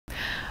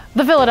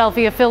The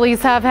Philadelphia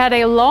Phillies have had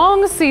a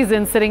long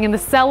season sitting in the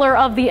cellar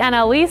of the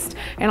NL East,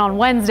 and on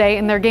Wednesday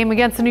in their game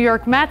against the New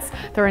York Mets,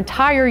 their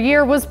entire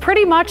year was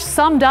pretty much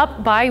summed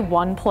up by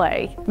one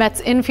play.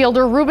 Mets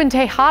infielder Ruben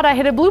Tejada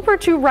hit a blooper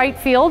to right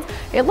field.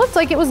 It looked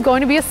like it was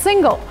going to be a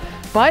single,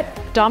 but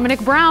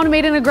Dominic Brown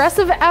made an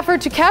aggressive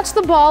effort to catch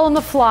the ball on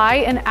the fly,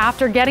 and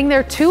after getting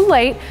there too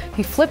late,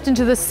 he flipped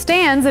into the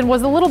stands and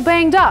was a little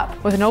banged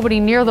up. With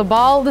nobody near the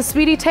ball, the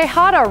speedy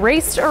Tejada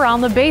raced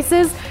around the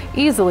bases,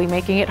 easily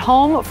making it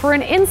home for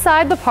an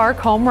inside-the-park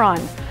home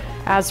run.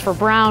 As for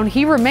Brown,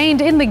 he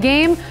remained in the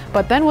game,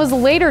 but then was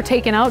later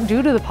taken out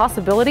due to the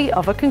possibility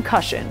of a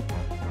concussion.